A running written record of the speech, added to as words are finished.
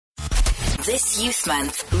This Youth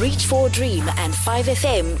Month, Reach for a Dream and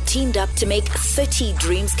 5FM teamed up to make 30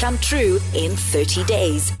 dreams come true in 30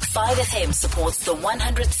 days. 5FM supports the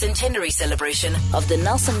 100th centenary celebration of the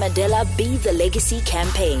Nelson Mandela Be the Legacy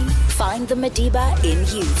campaign. Find the Madiba in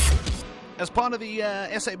youth. As part of the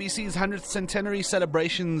SABC's 100th centenary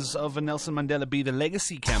celebrations of the Nelson Mandela Be the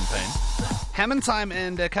Legacy campaign, Hammond Time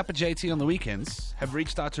and Kappa JT on the weekends have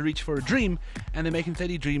reached out to Reach for a Dream, and they're making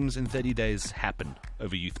 30 dreams in 30 days happen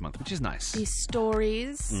over Youth Month, which is nice. These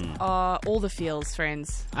stories are all the feels,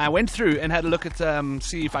 friends. I went through and had a look at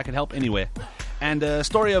see if I could help anywhere, and a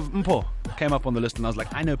story of Mpho came up on the list, and I was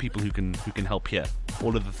like, I know people who can help here.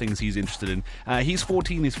 All of the things he's interested in. He's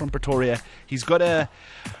 14. He's from Pretoria. He's got a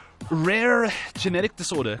rare genetic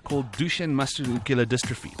disorder called Duchenne muscular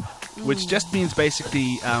dystrophy, which just means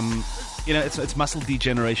basically, it's muscle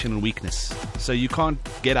degeneration and weakness. So you can't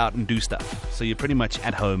get out and do stuff. So you're pretty much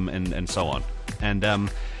at home and so on. And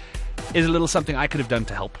is a little something I could have done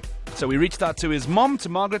to help. So we reached out to his mom, to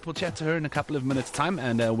Margaret. We'll chat to her in a couple of minutes' time,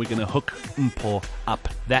 and we're going to hook Mpho up.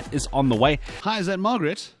 That is on the way. Hi, is that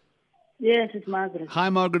Margaret? Yes, it's Margaret. Hi,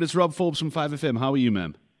 Margaret. It's Rob Forbes from 5FM. How are you,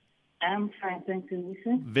 ma'am? I'm fine, thank you,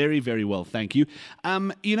 sir. Very, very well, thank you.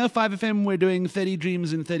 5FM, we're doing 30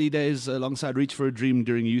 dreams in 30 days alongside Reach for a Dream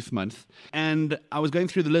during Youth Month. And I was going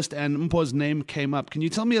through the list, and Mpho's name came up. Can you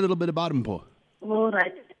tell me a little bit about Mpho? All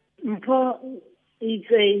right. Mpho is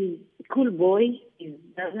a cool boy. He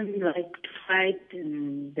doesn't like to fight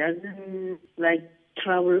and doesn't like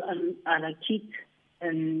travel a la kid,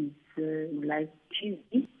 and like TV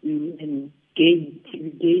and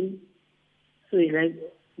TV game. So he likes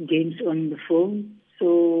games on the phone.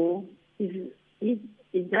 So he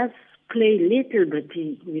does play little bit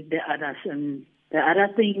with the others. And the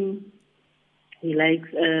other thing, he likes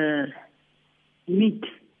meat,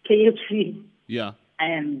 KFC. Yeah.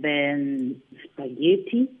 And then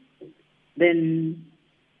spaghetti. Then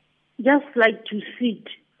just like to sit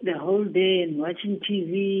the whole day and watching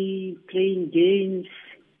TV, playing games.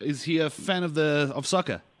 Is he a fan of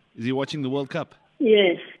soccer? Is he watching the World Cup?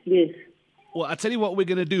 Yes. Well, I'll tell you what we're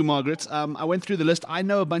going to do, Margaret. I went through the list. I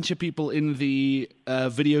know a bunch of people in the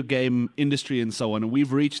video game industry and so on, and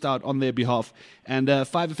we've reached out on their behalf. And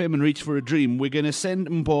 5FM and Reach for a Dream, we're going to send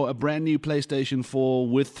Mpho a brand new PlayStation 4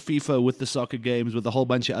 with FIFA, with the soccer games, with a whole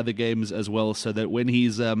bunch of other games as well, so that when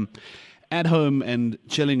he's at home and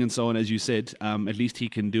chilling and so on, as you said, at least he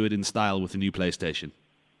can do it in style with a new PlayStation.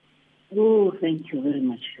 Oh, thank you very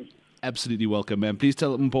much. Absolutely welcome, man. Please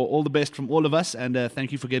tell Mpho all the best from all of us, and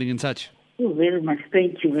thank you for getting in touch. Oh, very much.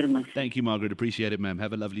 Thank you very much. Thank you, Margaret. Appreciate it, ma'am.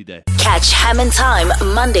 Have a lovely day. Catch Hammond Time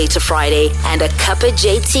Monday to Friday and a Kappa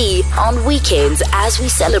JT on weekends as we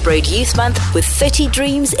celebrate Youth Month with 30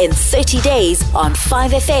 dreams in 30 days on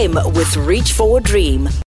 5FM with Reach for a Dream.